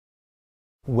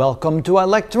Welcome to our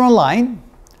lecture online.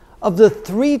 Of the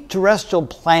 3 terrestrial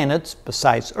planets,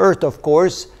 besides Earth of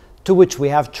course, to which we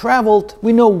have traveled,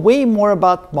 we know way more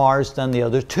about Mars than the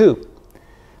other 2.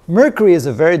 Mercury is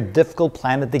a very difficult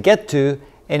planet to get to,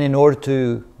 and in order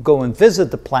to go and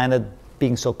visit the planet,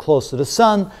 being so close to the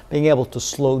Sun, being able to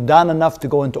slow down enough to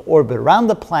go into orbit around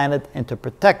the planet and to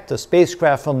protect the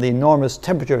spacecraft from the enormous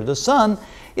temperature of the Sun,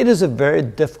 it is a very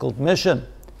difficult mission.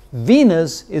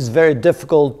 Venus is very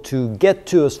difficult to get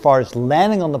to as far as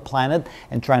landing on the planet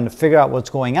and trying to figure out what's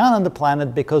going on the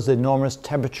planet because of the enormous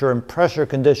temperature and pressure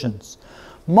conditions.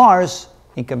 Mars,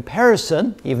 in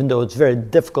comparison, even though it's very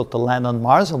difficult to land on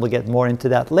Mars, and we'll get more into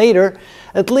that later,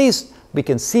 at least we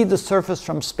can see the surface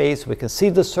from space, we can see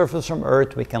the surface from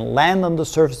Earth, we can land on the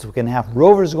surface, we can have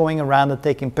rovers going around and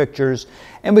taking pictures,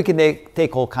 and we can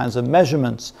take all kinds of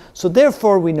measurements. So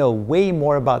therefore we know way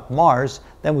more about Mars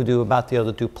than we do about the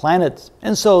other 2 planets.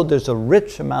 And so there's a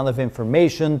rich amount of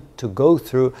information to go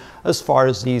through as far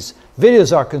as these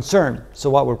videos are concerned. So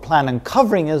what we're planning on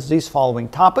covering is these following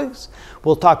topics.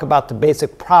 We'll talk about the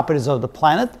basic properties of the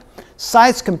planet,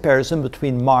 size comparison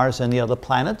between Mars and the other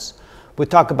planets. We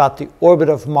talk about the orbit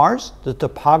of Mars, the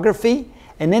topography,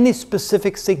 and any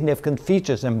specific significant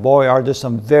features. And boy, are there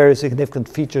some very significant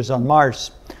features on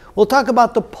Mars. We'll talk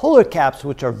about the polar caps,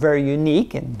 which are very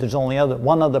unique, and there's only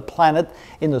one other planet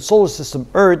in the solar system,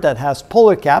 Earth, that has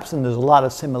polar caps, and there's a lot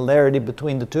of similarity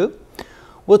between the 2.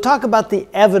 We'll talk about the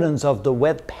evidence of the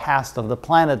wet past of the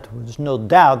planet. There's no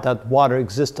doubt that water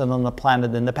existed on the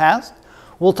planet in the past.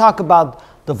 We'll talk about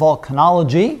the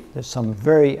volcanology. There's some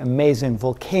very amazing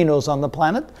volcanoes on the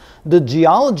planet. The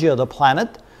geology of the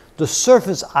planet. The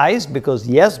surface ice, because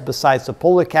yes, besides the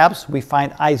polar caps, we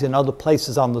find ice in other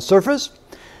places on the surface.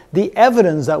 The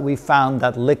evidence that we found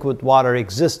that liquid water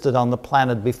existed on the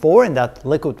planet before and that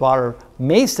liquid water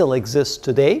may still exist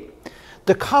today.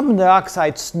 The carbon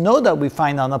dioxide snow that we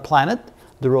find on the planet.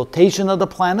 The rotation of the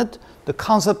planet. The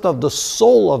concept of the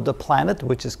soul of the planet,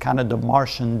 which is kind of the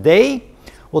Martian day.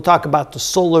 We'll talk about the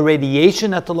solar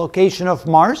radiation at the location of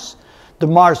Mars, the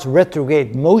Mars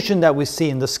retrograde motion that we see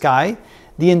in the sky,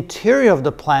 the interior of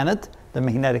the planet, the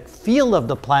magnetic field of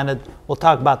the planet. We'll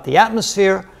talk about the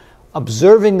atmosphere,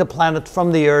 observing the planet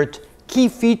from the Earth, key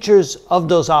features of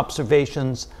those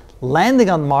observations, landing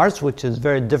on Mars, which is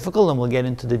very difficult, and we'll get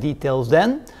into the details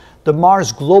then, the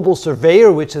Mars Global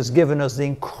Surveyor, which has given us the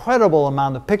incredible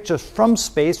amount of pictures from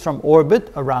space, from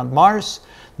orbit around Mars,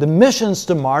 the missions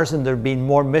to Mars, and there have been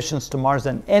more missions to Mars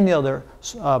than any other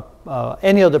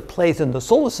place in the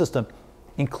solar system,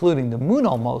 including the Moon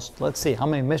almost. Let's see, how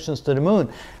many missions to the Moon?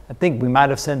 I think we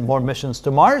might have sent more missions to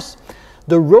Mars.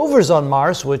 The rovers on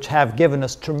Mars, which have given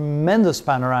us tremendous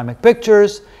panoramic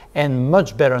pictures and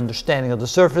much better understanding of the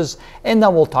surface. And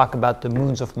then we'll talk about the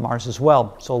moons of Mars as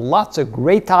well. So lots of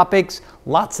great topics,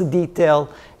 lots of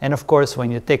detail. And of course, when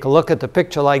you take a look at the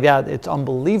picture like that, it's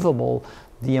unbelievable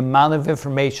the amount of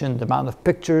information, the amount of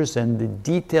pictures, and the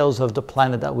details of the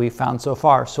planet that we found so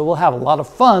far. So we'll have a lot of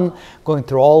fun going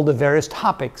through all the various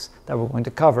topics that we're going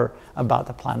to cover about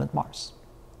the planet Mars.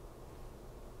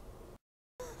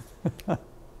 How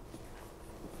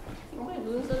many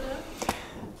moons are there?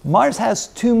 Mars has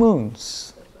 2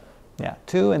 moons. Yeah,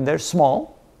 2, and they're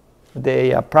small.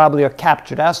 They probably are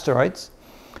captured asteroids.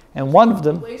 And one of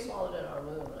them... Way smaller than our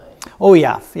moon, right? Oh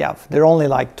yeah. They're only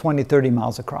like 20, 30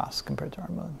 miles across compared to our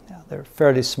moon. Yeah, they're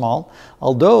fairly small.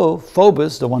 Although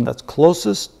Phobos, the one that's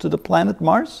closest to the planet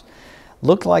Mars,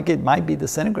 looked like it might be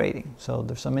disintegrating. So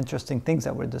there's some interesting things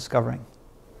that we're discovering.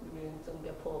 You mean it's going to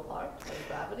get pulled apart by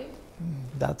gravity?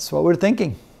 That's what we're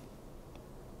thinking.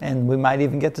 And we might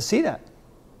even get to see that.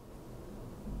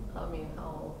 I mean,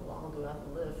 how long do we have to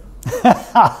live?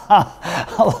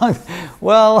 How long?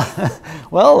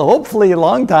 Well, hopefully a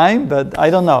long time, but I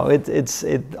don't know.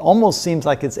 It almost seems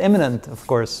like it's imminent, of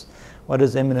course. What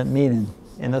does imminent mean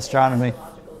in astronomy?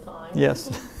 Astrological time.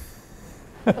 Yes.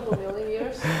 A couple million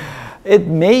years? It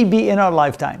may be in our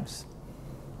lifetimes.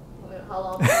 I mean, how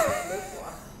long do we have to live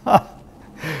for?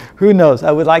 Who knows?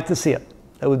 I would like to see it.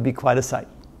 That would be quite a sight.